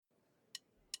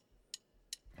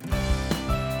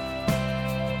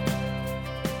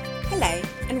Hello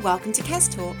and welcome to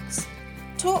Kes Talks,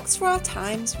 talks for our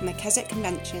times from the Keswick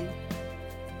Convention.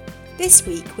 This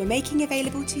week we're making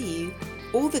available to you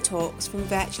all the talks from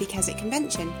Virtually Keswick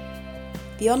Convention,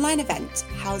 the online event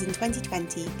held in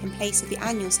 2020 in place of the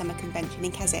annual summer convention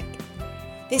in Keswick.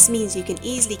 This means you can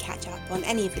easily catch up on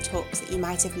any of the talks that you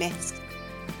might have missed.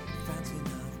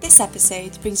 This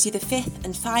episode brings you the fifth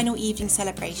and final evening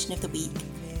celebration of the week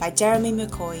by Jeremy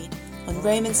McCoy on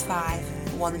Romans 5,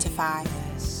 1-5.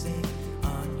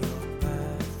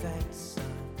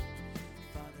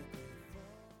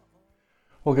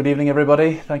 Well, good evening,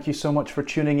 everybody. Thank you so much for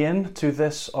tuning in to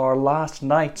this, our last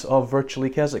night of Virtually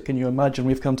Keswick. Can you imagine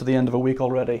we've come to the end of a week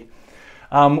already?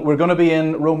 We're going to be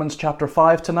in Romans chapter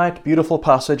 5 tonight. Beautiful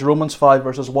passage, Romans 5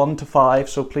 verses 1-5.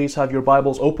 So please have your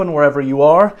Bibles open wherever you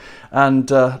are,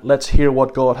 and let's hear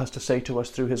what God has to say to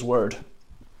us through His Word.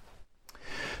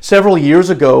 Several years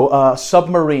ago, a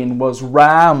submarine was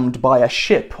rammed by a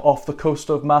ship off the coast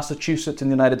of Massachusetts in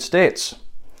the United States.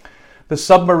 The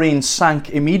submarine sank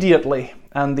immediately,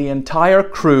 and the entire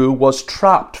crew was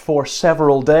trapped for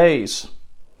several days.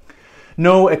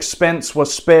 No expense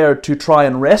was spared to try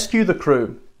and rescue the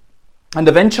crew, and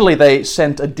eventually they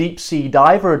sent a deep-sea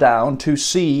diver down to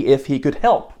see if he could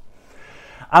help.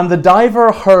 And the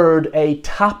diver heard a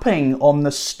tapping on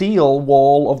the steel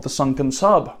wall of the sunken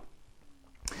sub.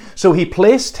 So he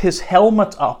placed his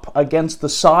helmet up against the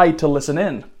side to listen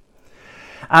in.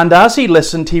 And as he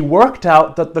listened, he worked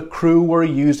out that the crew were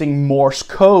using Morse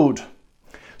code.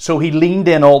 So he leaned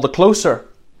in all the closer.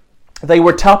 They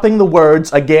were tapping the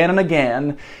words again and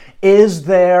again, "Is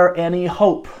there any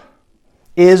hope?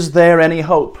 Is there any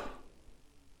hope?"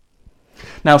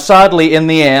 Now, sadly, in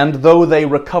the end, though they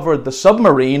recovered the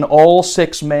submarine, all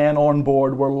 6 men on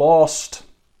board were lost.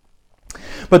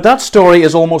 But that story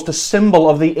is almost a symbol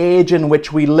of the age in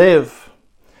which we live.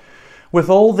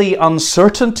 With all the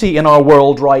uncertainty in our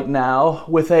world right now,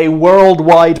 with a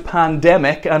worldwide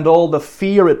pandemic and all the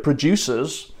fear it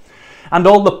produces, and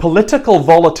all the political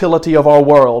volatility of our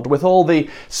world, with all the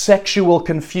sexual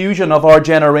confusion of our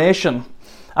generation,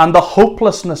 and the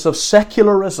hopelessness of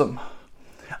secularism,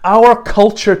 our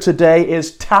culture today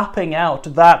is tapping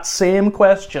out that same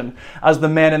question as the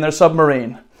men in their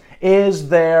submarine. Is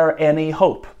there any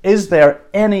hope? Is there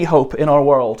any hope in our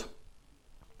world?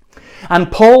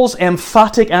 And Paul's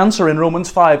emphatic answer in Romans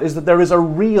 5 is that there is a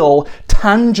real,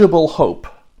 tangible hope.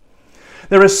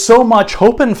 There is so much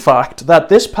hope, in fact, that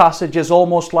this passage is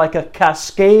almost like a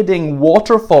cascading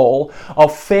waterfall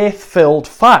of faith-filled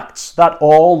facts that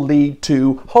all lead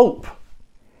to hope.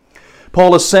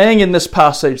 Paul is saying in this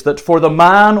passage that for the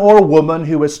man or woman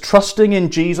who is trusting in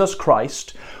Jesus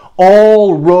Christ,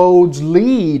 all roads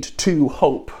lead to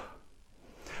hope.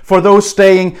 For those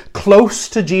staying close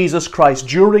to Jesus Christ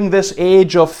during this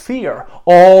age of fear,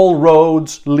 all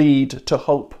roads lead to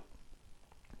hope.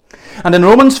 And in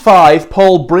Romans 5,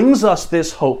 Paul brings us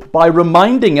this hope by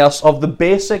reminding us of the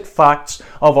basic facts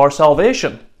of our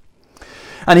salvation.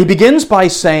 And he begins by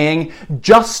saying,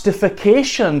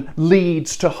 justification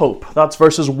leads to hope. That's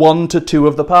verses 1-2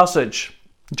 of the passage.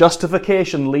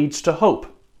 Justification leads to hope.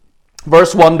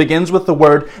 Verse 1 begins with the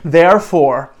word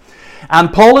therefore.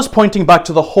 And Paul is pointing back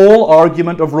to the whole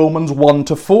argument of Romans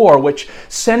 1-4, which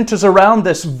centers around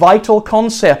this vital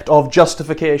concept of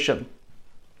justification.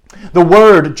 The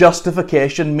word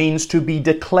justification means to be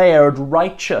declared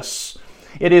righteous.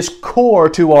 It is core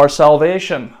to our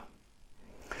salvation.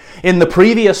 In the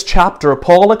previous chapter,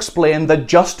 Paul explained that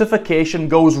justification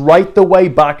goes right the way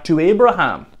back to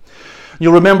Abraham.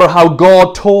 You'll remember how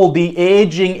God told the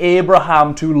aging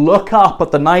Abraham to look up at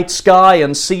the night sky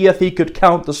and see if he could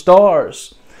count the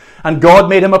stars. And God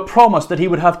made him a promise that he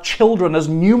would have children as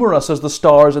numerous as the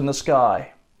stars in the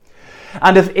sky.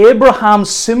 And if Abraham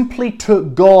simply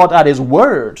took God at his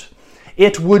word,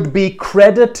 it would be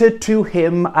credited to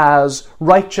him as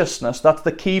righteousness. That's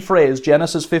the key phrase,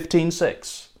 Genesis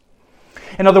 15:6.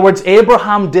 In other words,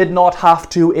 Abraham did not have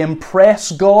to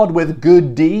impress God with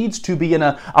good deeds to be in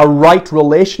a right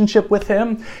relationship with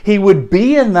him. He would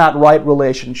be in that right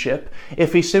relationship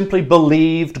if he simply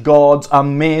believed God's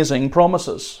amazing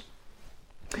promises.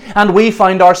 And we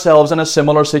find ourselves in a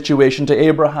similar situation to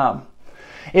Abraham.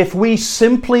 If we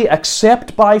simply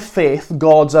accept by faith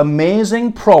God's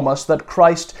amazing promise that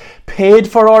Christ paid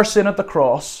for our sin at the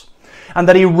cross, and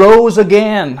that He rose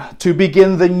again to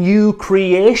begin the new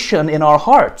creation in our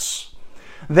hearts,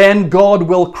 then God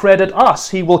will credit us.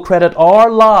 He will credit our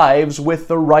lives with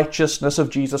the righteousness of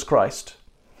Jesus Christ.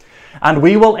 And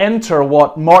we will enter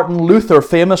what Martin Luther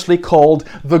famously called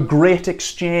the Great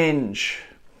Exchange.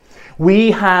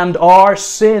 We hand our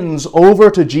sins over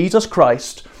to Jesus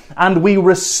Christ, and we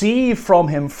receive from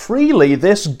him freely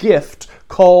this gift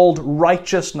called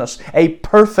righteousness, a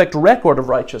perfect record of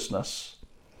righteousness.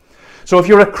 So if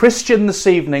you're a Christian this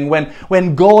evening,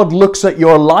 when God looks at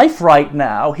your life right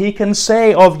now, he can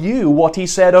say of you what he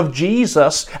said of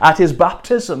Jesus at his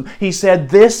baptism. He said,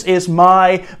 "This is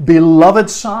my beloved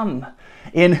Son,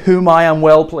 in whom I am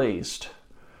well pleased."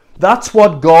 That's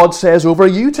what God says over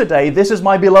you today. This is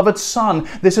my beloved Son.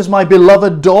 This is my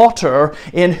beloved daughter,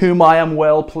 in whom I am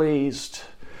well pleased.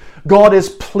 God is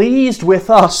pleased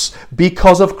with us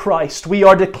because of Christ. We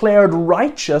are declared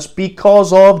righteous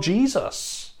because of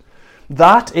Jesus.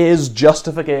 That is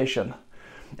justification.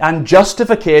 And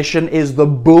justification is the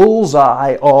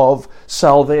bullseye of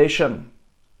salvation.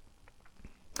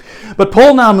 But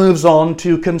Paul now moves on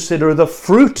to consider the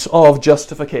fruit of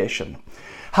justification.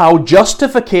 How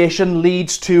justification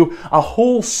leads to a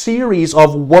whole series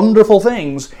of wonderful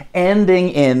things ending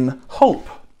in hope.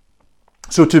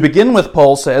 So to begin with,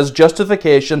 Paul says,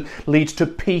 justification leads to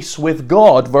peace with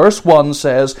God. Verse 1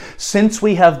 says, "Since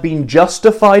we have been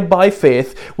justified by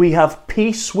faith, we have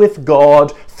peace with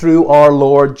God through our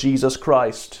Lord Jesus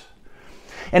Christ."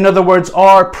 In other words,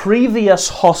 our previous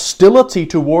hostility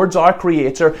towards our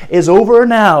Creator is over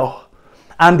now.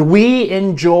 And we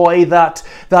enjoy that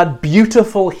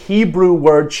beautiful Hebrew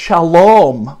word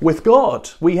shalom with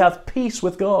God. We have peace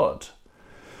with God.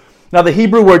 Now, the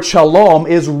Hebrew word shalom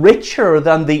is richer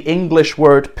than the English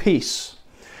word peace.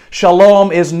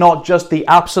 Shalom is not just the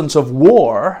absence of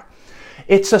war.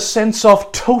 It's a sense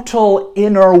of total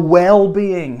inner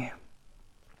well-being.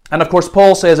 And of course,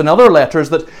 Paul says in other letters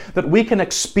that we can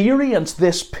experience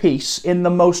this peace in the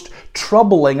most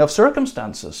troubling of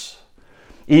circumstances.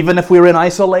 Even if we're in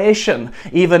isolation,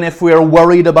 even if we're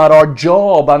worried about our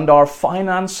job and our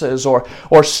finances, or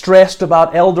stressed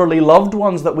about elderly loved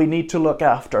ones that we need to look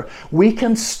after, we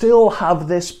can still have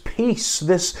this peace,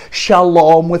 this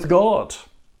shalom with God.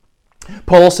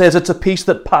 Paul says it's a peace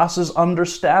that passes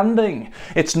understanding.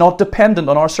 It's not dependent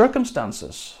on our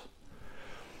circumstances.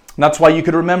 And that's why you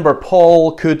could remember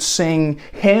Paul could sing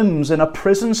hymns in a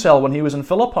prison cell when he was in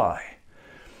Philippi.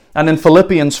 And in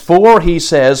Philippians 4, he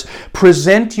says,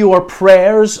 "Present your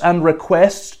prayers and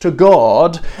requests to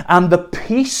God, and the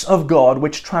peace of God,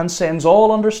 which transcends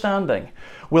all understanding,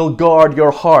 will guard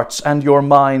your hearts and your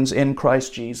minds in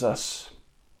Christ Jesus."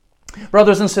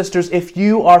 Brothers and sisters, if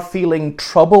you are feeling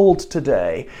troubled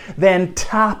today, then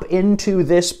tap into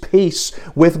this peace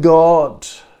with God.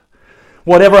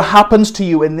 Whatever happens to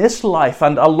you in this life,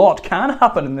 and a lot can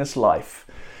happen in this life,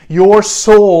 your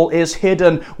soul is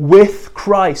hidden with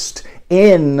Christ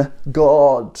in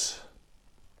God.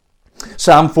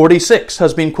 Psalm 46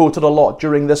 has been quoted a lot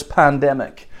during this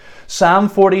pandemic. Psalm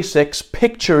 46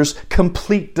 pictures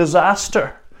complete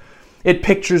disaster. It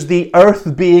pictures the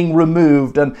earth being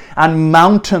removed and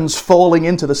mountains falling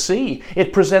into the sea.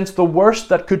 It presents the worst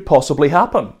that could possibly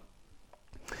happen.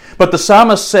 But the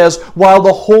psalmist says, while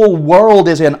the whole world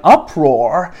is in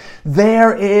uproar,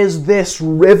 there is this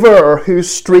river whose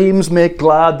streams make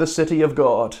glad the city of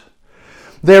God.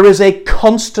 There is a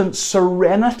constant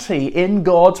serenity in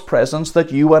God's presence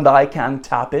that you and I can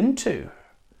tap into.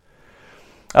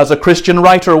 As a Christian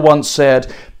writer once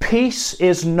said, peace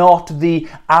is not the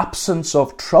absence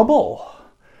of trouble.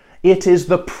 It is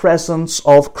the presence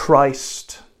of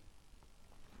Christ.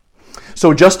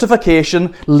 So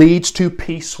justification leads to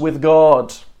peace with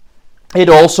God. It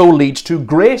also leads to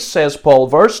grace, says Paul,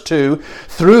 verse 2,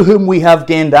 "Through whom we have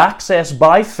gained access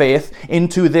by faith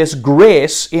into this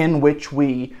grace in which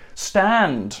we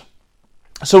stand."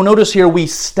 So notice here, we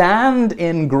stand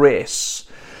in grace.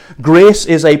 Grace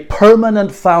is a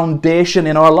permanent foundation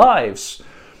in our lives,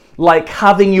 like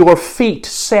having your feet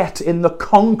set in the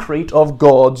concrete of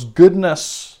God's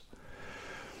goodness.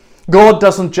 God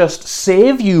doesn't just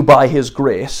save you by His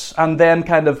grace and then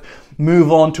kind of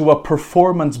move on to a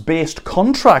performance-based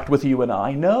contract with you and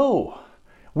I. No.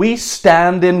 We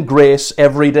stand in grace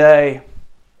every day.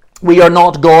 We are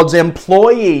not God's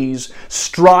employees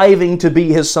striving to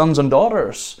be His sons and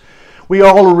daughters. We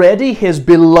are already His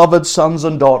beloved sons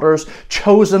and daughters,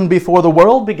 chosen before the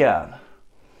world began.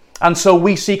 And so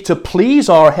we seek to please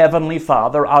our Heavenly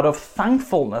Father out of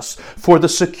thankfulness for the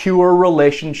secure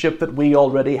relationship that we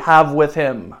already have with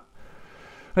Him.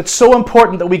 It's so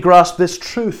important that we grasp this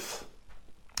truth.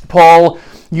 Paul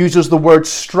uses the word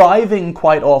striving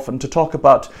quite often to talk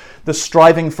about the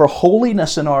striving for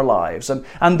holiness in our lives.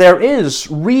 And there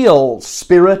is real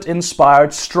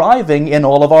Spirit-inspired striving in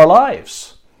all of our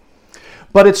lives.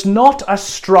 But it's not a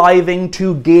striving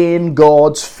to gain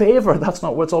God's favor. That's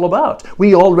not what it's all about.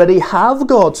 We already have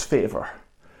God's favor.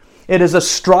 It is a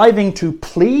striving to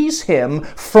please Him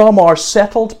from our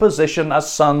settled position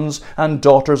as sons and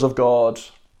daughters of God.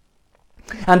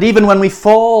 And even when we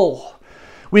fall,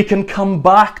 we can come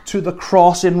back to the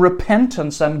cross in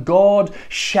repentance, and God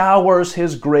showers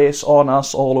His grace on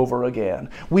us all over again.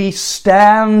 We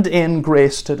stand in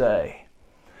grace today,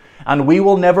 and we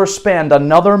will never spend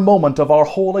another moment of our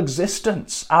whole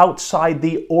existence outside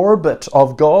the orbit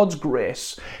of God's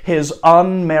grace, His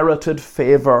unmerited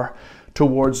favor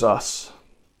towards us.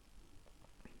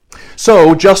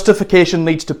 So, justification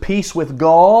leads to peace with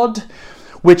God,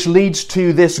 which leads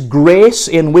to this grace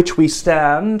in which we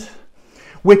stand,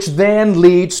 which then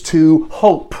leads to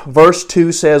hope. Verse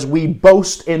 2 says, we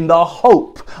boast in the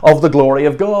hope of the glory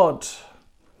of God.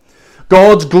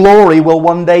 God's glory will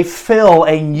one day fill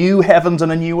a new heavens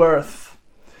and a new earth.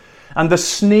 And the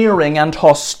sneering and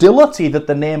hostility that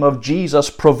the name of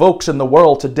Jesus provokes in the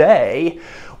world today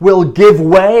will give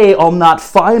way on that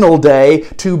final day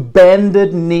to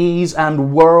bended knees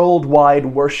and worldwide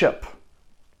worship.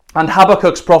 And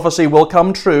Habakkuk's prophecy will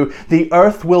come true. The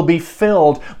earth will be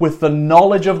filled with the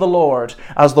knowledge of the Lord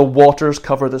as the waters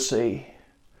cover the sea.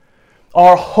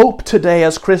 Our hope today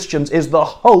as Christians is the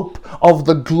hope of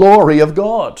the glory of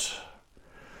God.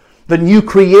 The new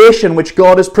creation which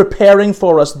God is preparing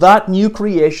for us, that new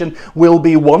creation will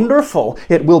be wonderful.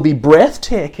 It will be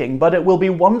breathtaking, but it will be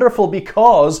wonderful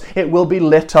because it will be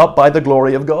lit up by the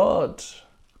glory of God.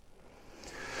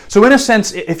 So in a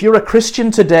sense, if you're a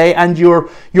Christian today and you're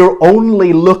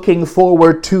only looking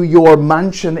forward to your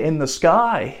mansion in the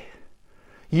sky,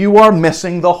 you are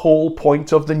missing the whole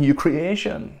point of the new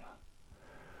creation.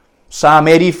 Psalm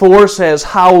 84 says,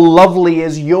 how lovely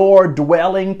is your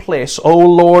dwelling place, O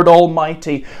Lord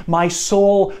Almighty. My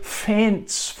soul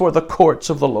faints for the courts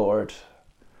of the Lord.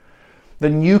 The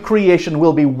new creation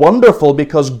will be wonderful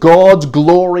because God's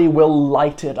glory will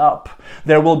light it up.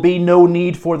 There will be no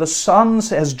need for the sun,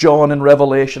 says John in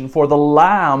Revelation, for the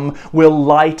Lamb will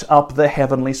light up the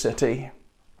heavenly city.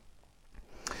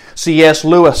 C.S.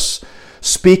 Lewis,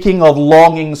 speaking of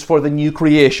longings for the new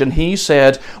creation, he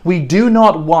said, we do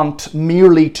not want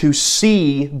merely to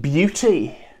see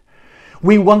beauty.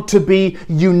 We want to be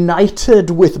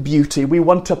united with beauty. We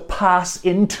want to pass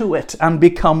into it and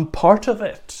become part of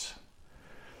it.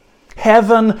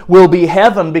 Heaven will be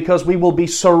heaven because we will be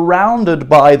surrounded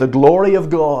by the glory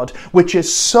of God, which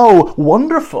is so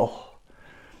wonderful.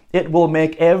 It will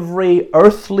make every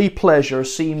earthly pleasure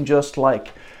seem just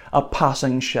like a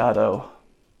passing shadow.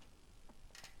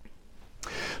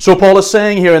 So Paul is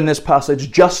saying here in this passage,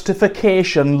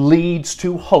 justification leads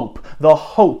to hope, the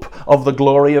hope of the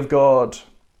glory of God.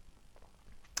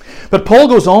 But Paul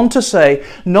goes on to say,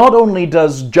 not only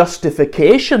does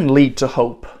justification lead to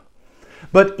hope,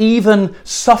 but even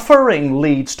suffering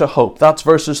leads to hope. That's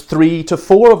verses 3 to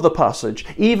 4 of the passage.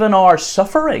 Even our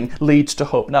suffering leads to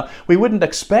hope. Now, we wouldn't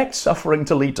expect suffering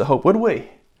to lead to hope, would we?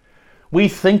 We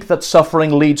think that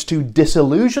suffering leads to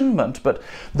disillusionment, but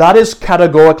that is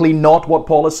categorically not what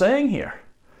Paul is saying here.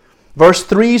 Verse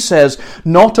 3 says,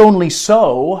 not only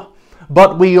so,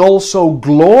 but we also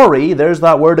glory, there's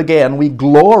that word again, we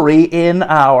glory in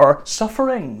our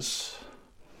sufferings.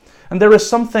 And there is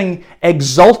something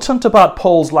exultant about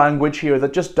Paul's language here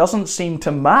that just doesn't seem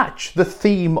to match the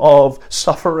theme of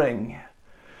suffering.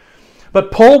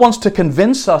 But Paul wants to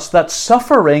convince us that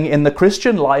suffering in the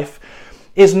Christian life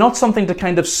is not something to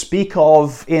kind of speak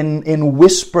of in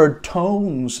whispered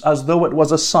tones as though it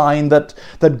was a sign that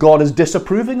God is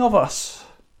disapproving of us.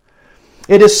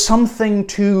 It is something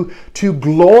to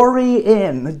glory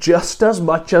in just as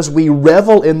much as we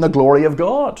revel in the glory of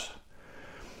God.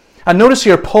 And notice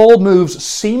here, Paul moves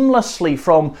seamlessly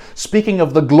from speaking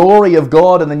of the glory of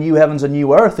God in the new heavens and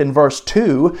new earth in verse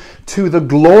 2 to the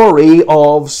glory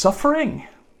of suffering.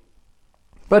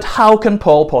 But how can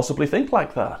Paul possibly think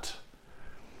like that?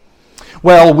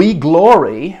 Well, we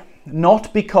glory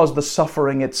not because the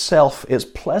suffering itself is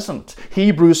pleasant.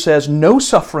 Hebrews says no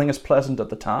suffering is pleasant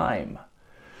at the time.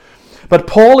 But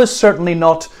Paul is certainly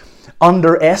not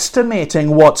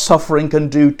underestimating what suffering can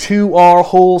do to our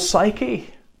whole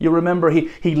psyche. You remember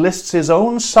he lists his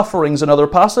own sufferings in other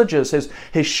passages,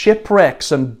 his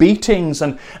shipwrecks and beatings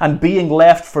and being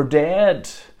left for dead.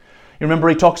 You remember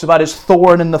he talks about his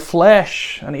thorn in the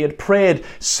flesh, and he had prayed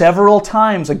several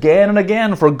times again and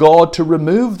again for God to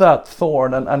remove that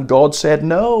thorn, and God said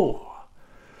no.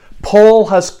 Paul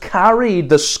has carried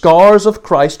the scars of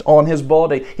Christ on his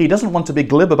body. He doesn't want to be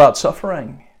glib about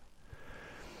suffering.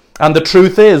 And the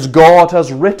truth is, God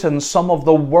has written some of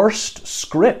the worst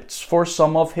scripts for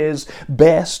some of His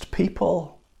best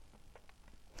people.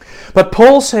 But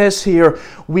Paul says here,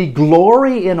 we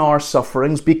glory in our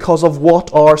sufferings because of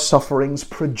what our sufferings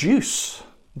produce.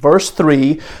 Verse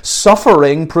 3,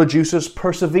 suffering produces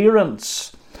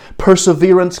perseverance.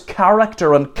 Perseverance,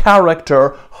 character, and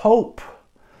character, hope.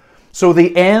 So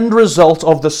the end result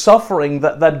of the suffering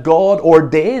that God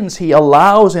ordains, He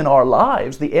allows in our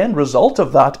lives, the end result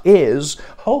of that is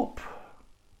hope.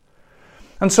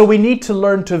 And so we need to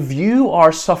learn to view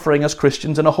our suffering as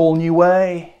Christians in a whole new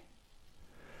way.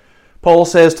 Paul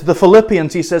says to the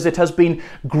Philippians, he says, it has been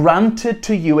granted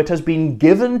to you, it has been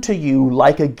given to you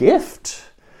like a gift,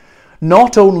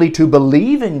 not only to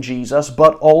believe in Jesus,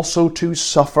 but also to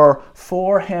suffer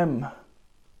for Him.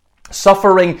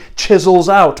 Suffering chisels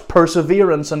out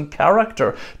perseverance and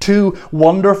character, two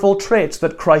wonderful traits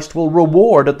that Christ will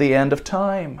reward at the end of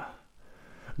time.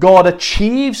 God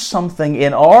achieves something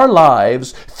in our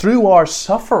lives through our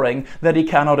suffering that He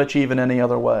cannot achieve in any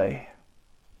other way.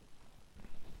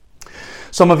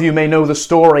 Some of you may know the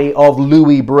story of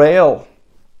Louis Braille.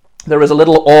 There is a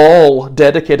little awl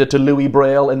dedicated to Louis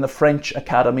Braille in the French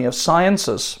Academy of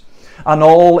Sciences. An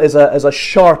awl is a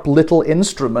sharp little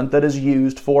instrument that is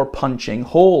used for punching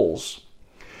holes.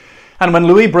 And when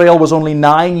Louis Braille was only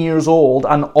 9 years old,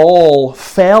 an awl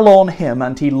fell on him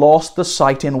and he lost the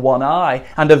sight in one eye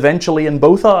and eventually in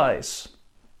both eyes.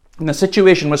 And the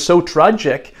situation was so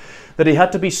tragic that he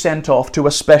had to be sent off to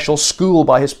a special school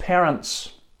by his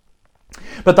parents.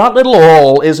 But that little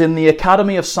awl is in the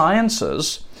Academy of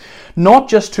Sciences, not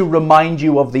just to remind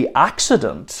you of the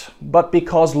accident, but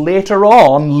because later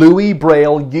on Louis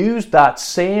Braille used that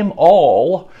same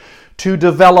awl to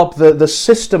develop the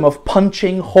system of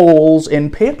punching holes in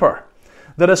paper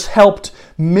that has helped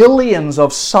millions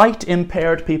of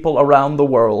sight-impaired people around the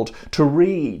world to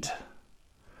read.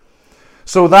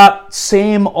 So that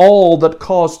same awl that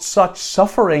caused such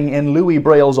suffering in Louis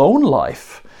Braille's own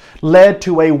life led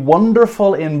to a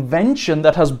wonderful invention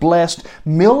that has blessed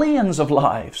millions of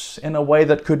lives in a way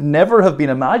that could never have been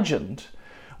imagined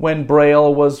when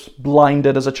Braille was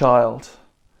blinded as a child.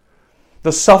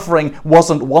 The suffering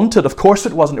wasn't wanted, of course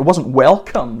it wasn't. It wasn't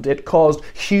welcomed. It caused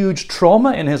huge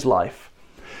trauma in his life.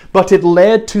 But it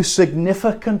led to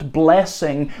significant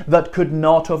blessing that could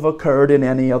not have occurred in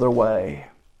any other way.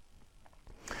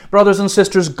 Brothers and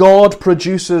sisters, God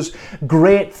produces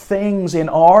great things in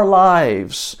our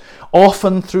lives,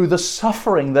 often through the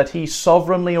suffering that He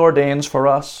sovereignly ordains for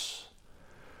us.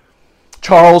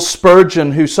 Charles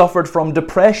Spurgeon, who suffered from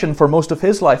depression for most of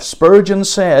his life, Spurgeon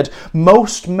said,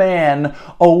 most men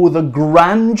owe the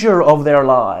grandeur of their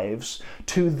lives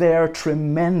to their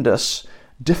tremendous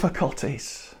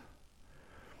difficulties.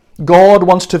 God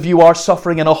wants to view our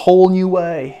suffering in a whole new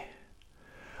way.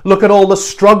 Look at all the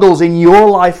struggles in your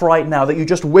life right now that you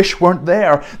just wish weren't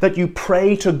there, that you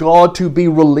pray to God to be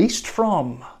released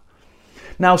from.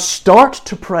 Now start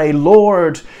to pray,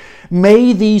 Lord,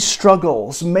 may these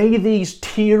struggles, may these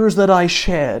tears that I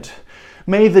shed,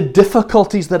 may the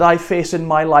difficulties that I face in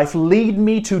my life lead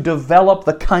me to develop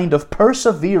the kind of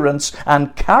perseverance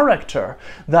and character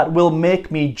that will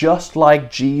make me just like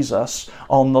Jesus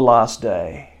on the last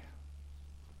day.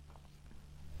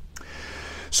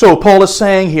 So Paul is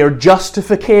saying here,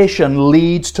 justification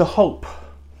leads to hope.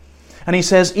 And he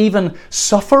says even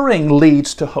suffering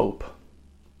leads to hope.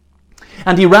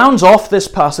 And he rounds off this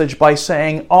passage by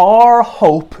saying, our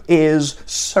hope is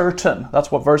certain. That's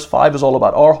what verse 5 is all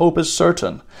about. Our hope is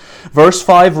certain. Verse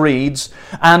 5 reads,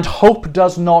 and hope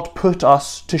does not put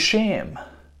us to shame.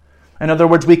 In other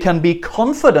words, we can be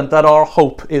confident that our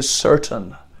hope is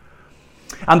certain.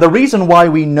 And the reason why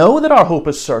we know that our hope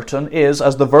is certain is,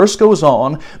 as the verse goes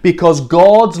on, because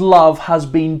God's love has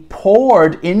been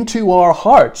poured into our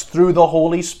hearts through the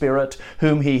Holy Spirit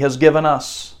whom He has given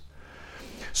us.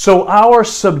 So our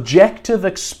subjective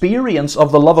experience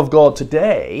of the love of God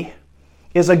today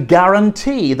is a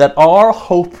guarantee that our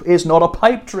hope is not a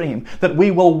pipe dream, that we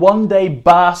will one day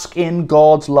bask in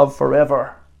God's love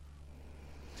forever.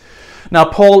 Now,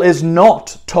 Paul is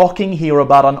not talking here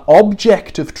about an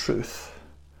objective truth.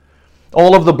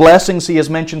 All of the blessings he has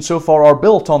mentioned so far are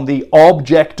built on the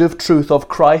objective truth of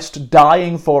Christ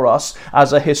dying for us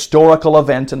as a historical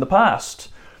event in the past.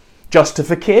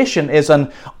 Justification is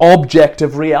an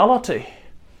objective reality.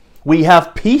 We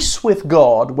have peace with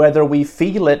God whether we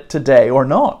feel it today or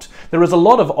not. There is a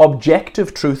lot of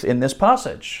objective truth in this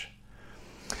passage.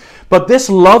 But this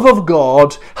love of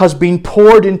God has been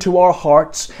poured into our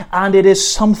hearts, and it is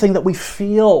something that we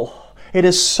feel. It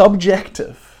is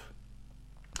subjective.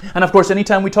 And of course,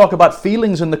 anytime we talk about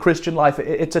feelings in the Christian life,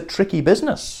 it's a tricky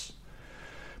business.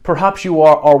 Perhaps you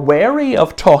are wary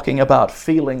of talking about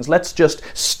feelings. Let's just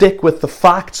stick with the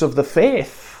facts of the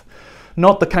faith.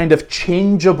 not the kind of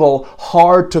changeable,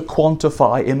 hard to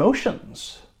quantify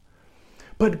emotions.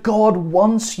 But God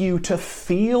wants you to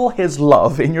feel His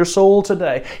love in your soul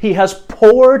today. He has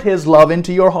poured His love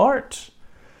into your heart.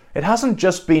 It hasn't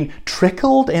just been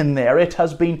trickled in there, it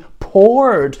has been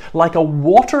poured like a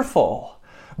waterfall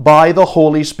by the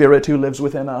Holy Spirit who lives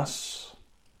within us.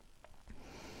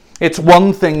 It's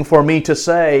one thing for me to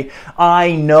say,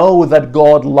 I know that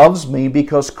God loves me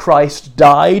because Christ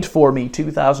died for me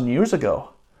 2,000 years ago.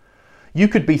 You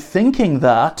could be thinking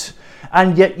that,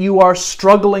 and yet you are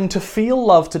struggling to feel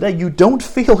love today. You don't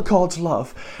feel God's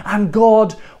love. And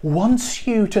God wants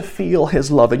you to feel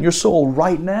His love in your soul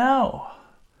right now.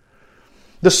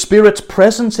 The Spirit's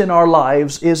presence in our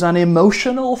lives is an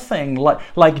emotional thing,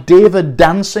 like David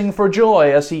dancing for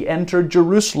joy as he entered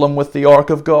Jerusalem with the Ark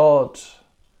of God.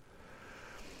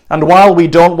 And while we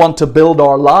don't want to build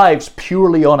our lives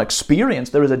purely on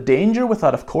experience, there is a danger with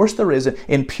that. Of course there is,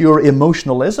 in pure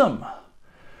emotionalism.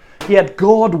 Yet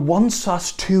God wants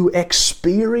us to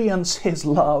experience His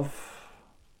love.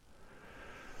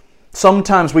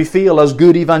 Sometimes we feel as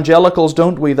good evangelicals,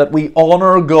 don't we, that we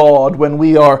honor God when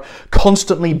we are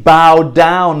constantly bowed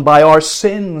down by our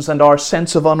sins and our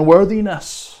sense of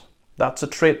unworthiness. That's a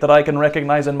trait that I can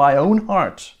recognize in my own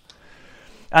heart.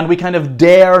 And we kind of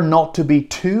dare not to be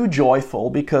too joyful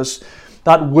because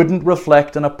that wouldn't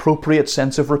reflect an appropriate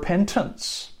sense of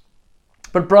repentance.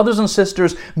 But brothers and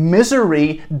sisters,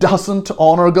 misery doesn't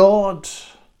honor God.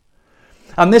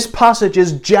 And this passage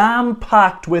is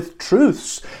jam-packed with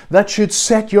truths that should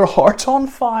set your heart on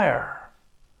fire.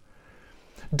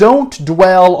 Don't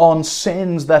dwell on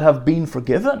sins that have been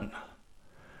forgiven.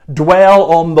 Dwell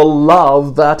on the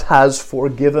love that has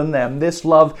forgiven them. This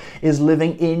love is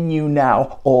living in you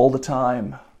now all the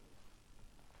time.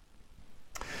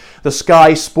 The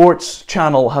Sky Sports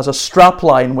channel has a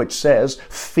strapline which says,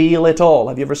 "Feel it all."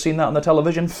 Have you ever seen that on the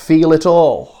television? Feel it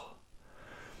all.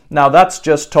 Now that's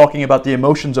just talking about the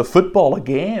emotions of football, a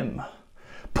game.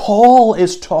 Paul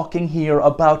is talking here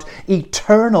about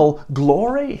eternal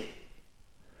glory.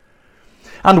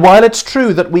 And while it's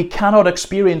true that we cannot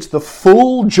experience the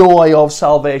full joy of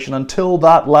salvation until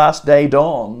that last day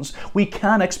dawns, we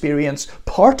can experience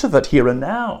part of it here and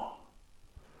now.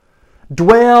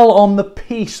 Dwell on the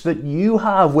peace that you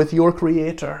have with your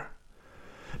Creator.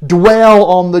 Dwell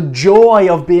on the joy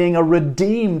of being a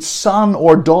redeemed son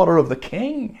or daughter of the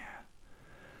King.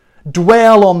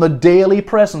 Dwell on the daily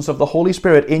presence of the Holy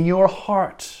Spirit in your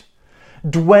heart.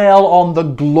 Dwell on the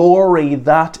glory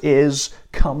that is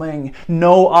coming.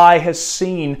 No eye has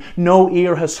seen, no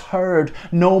ear has heard,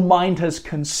 no mind has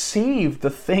conceived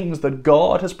the things that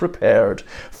God has prepared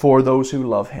for those who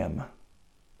love Him.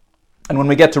 And when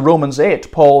we get to Romans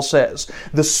 8, Paul says,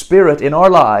 the Spirit in our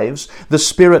lives, the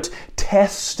Spirit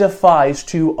testifies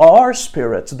to our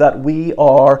spirits that we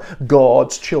are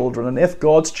God's children. And if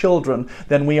God's children,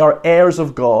 then we are heirs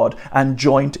of God and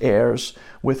joint heirs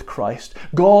with Christ.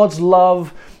 God's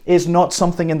love is not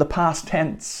something in the past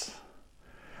tense.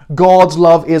 God's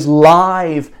love is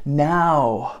live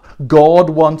now. God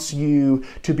wants you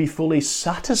to be fully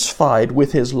satisfied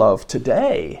with His love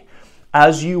today,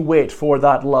 as you wait for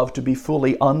that love to be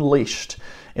fully unleashed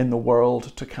in the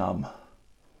world to come.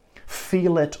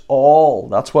 Feel it all.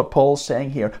 That's what Paul's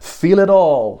saying here. Feel it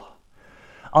all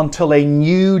until a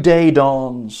new day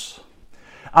dawns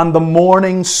and the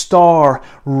morning star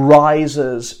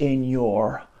rises in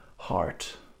your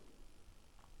heart.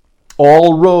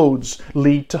 All roads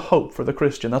lead to hope for the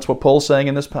Christian. That's what Paul's saying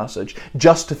in this passage.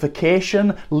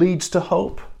 Justification leads to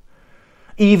hope.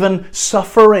 Even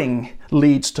suffering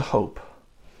leads to hope.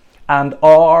 And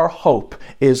our hope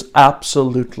is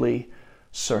absolutely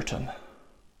certain.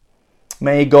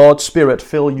 May God's Spirit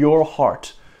fill your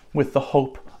heart with the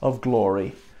hope of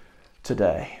glory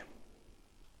today.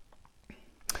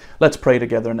 Let's pray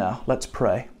together now. Let's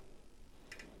pray.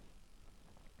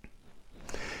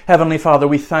 Heavenly Father,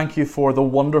 we thank You for the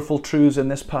wonderful truths in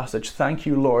this passage. Thank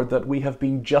You, Lord, that we have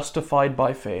been justified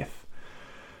by faith.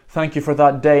 Thank You for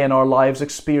that day in our lives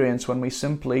experience when we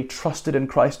simply trusted in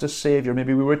Christ as Savior.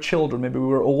 Maybe we were children, maybe we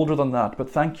were older than that, but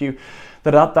thank You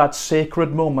that at that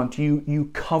sacred moment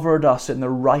you covered us in the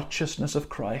righteousness of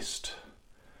Christ.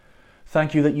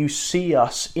 Thank You that You see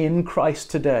us in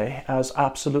Christ today as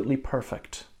absolutely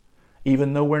perfect,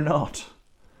 even though we're not.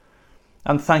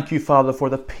 And thank You, Father, for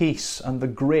the peace and the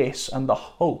grace and the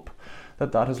hope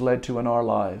that has led to in our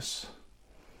lives.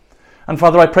 And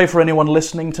Father, I pray for anyone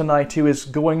listening tonight who is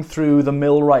going through the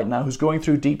mill right now, who's going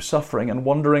through deep suffering and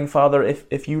wondering, Father,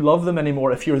 if You love them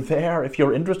anymore, if You're there, if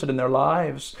You're interested in their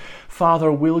lives.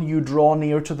 Father, will You draw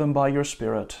near to them by Your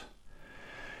Spirit?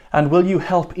 And will you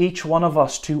help each one of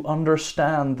us to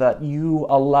understand that you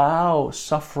allow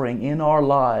suffering in our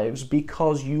lives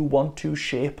because you want to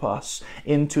shape us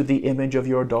into the image of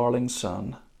your darling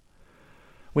Son.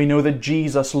 We know that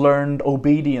Jesus learned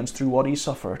obedience through what he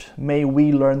suffered. May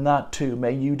we learn that too.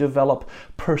 May you develop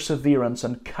perseverance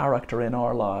and character in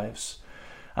our lives.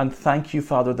 And thank you,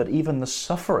 Father, that even the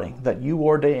suffering that you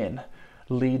ordain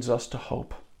leads us to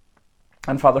hope.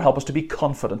 And Father, help us to be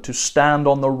confident, to stand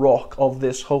on the rock of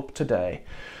this hope today.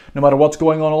 No matter what's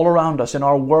going on all around us, in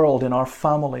our world, in our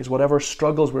families, whatever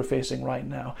struggles we're facing right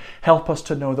now, help us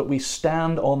to know that we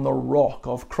stand on the rock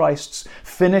of Christ's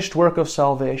finished work of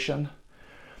salvation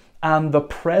and the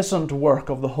present work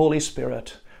of the Holy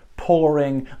Spirit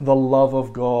pouring the love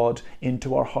of God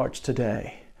into our hearts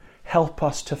today. Help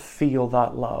us to feel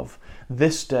that love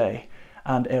this day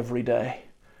and every day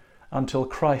until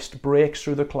Christ breaks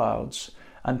through the clouds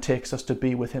and takes us to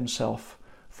be with himself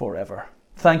forever.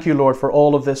 Thank you, Lord, for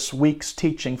all of this week's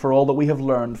teaching, for all that we have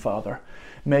learned, Father.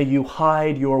 May you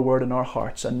hide your word in our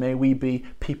hearts, and may we be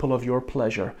people of your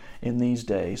pleasure in these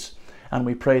days. And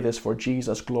we pray this for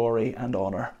Jesus' glory and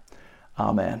honor.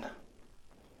 Amen.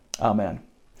 Amen.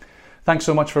 Thanks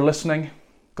so much for listening.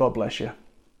 God bless you.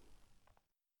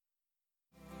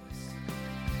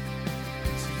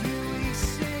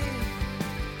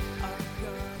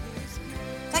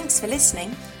 Thanks for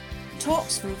listening.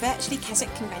 Talks from Virtually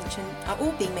Keswick Convention are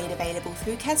all being made available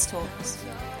through Kes Talks.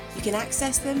 You can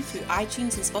access them through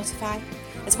iTunes and Spotify,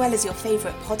 as well as your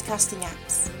favourite podcasting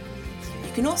apps.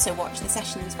 You can also watch the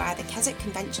sessions via the Keswick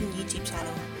Convention YouTube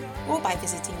channel, or by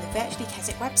visiting the Virtually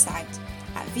Keswick website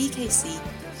at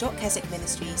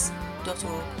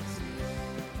vkc.keswickministries.org.